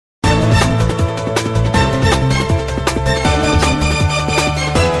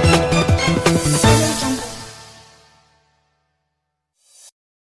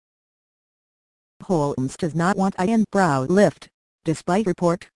Holmes does not want eye and brow lift, despite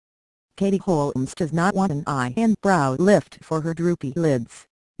report. Katie Holmes does not want an eye and brow lift for her droopy lids,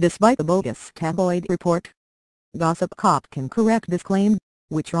 despite the bogus tabloid report. Gossip Cop can correct this claim,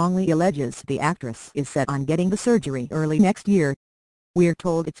 which wrongly alleges the actress is set on getting the surgery early next year. We're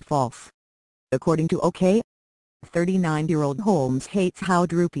told it's false. According to OK, 39-year-old Holmes hates how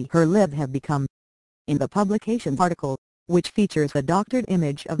droopy her lids have become. In the publication's article, which features a doctored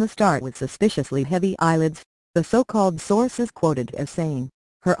image of the star with suspiciously heavy eyelids, the so-called source is quoted as saying,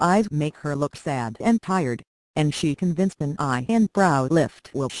 "Her eyes make her look sad and tired, and she convinced an eye and brow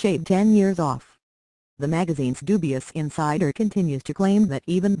lift will shave 10 years off." The magazine's dubious insider continues to claim that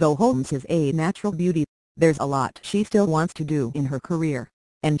even though Holmes is a natural beauty, there's a lot she still wants to do in her career,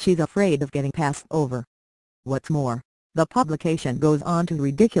 and she's afraid of getting passed over. What's more, the publication goes on to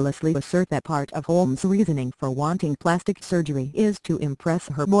ridiculously assert that part of Holmes' reasoning for wanting plastic surgery is to impress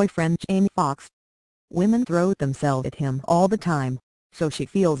her boyfriend Jamie Foxx. Women throw themselves at him all the time, so she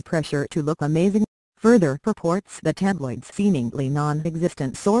feels pressure to look amazing, further purports the tabloid's seemingly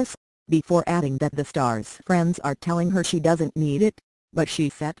non-existent source, before adding that the star's friends are telling her she doesn't need it, but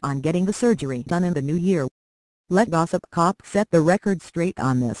she's set on getting the surgery done in the new year. Let Gossip Cop set the record straight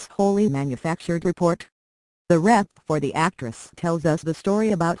on this wholly manufactured report. The rep for the actress tells us the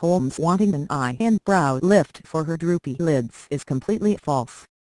story about Holmes wanting an eye and brow lift for her droopy lids is completely false.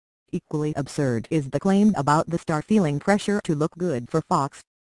 Equally absurd is the claim about the star feeling pressure to look good for Fox.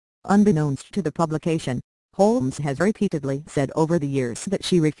 Unbeknownst to the publication, Holmes has repeatedly said over the years that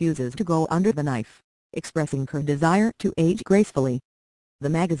she refuses to go under the knife, expressing her desire to age gracefully. The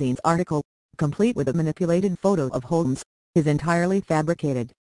magazine's article, complete with a manipulated photo of Holmes, is entirely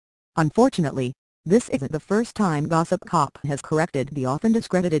fabricated. Unfortunately, this isn't the first time Gossip Cop has corrected the often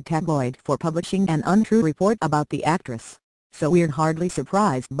discredited tabloid for publishing an untrue report about the actress, so we're hardly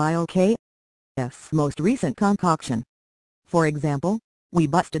surprised by OK's most recent concoction. For example, we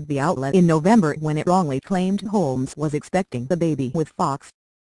busted the outlet in November when it wrongly claimed Holmes was expecting the baby with Fox.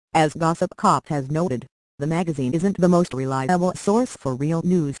 As Gossip Cop has noted, the magazine isn't the most reliable source for real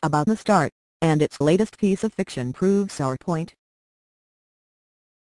news about the star, and its latest piece of fiction proves our point.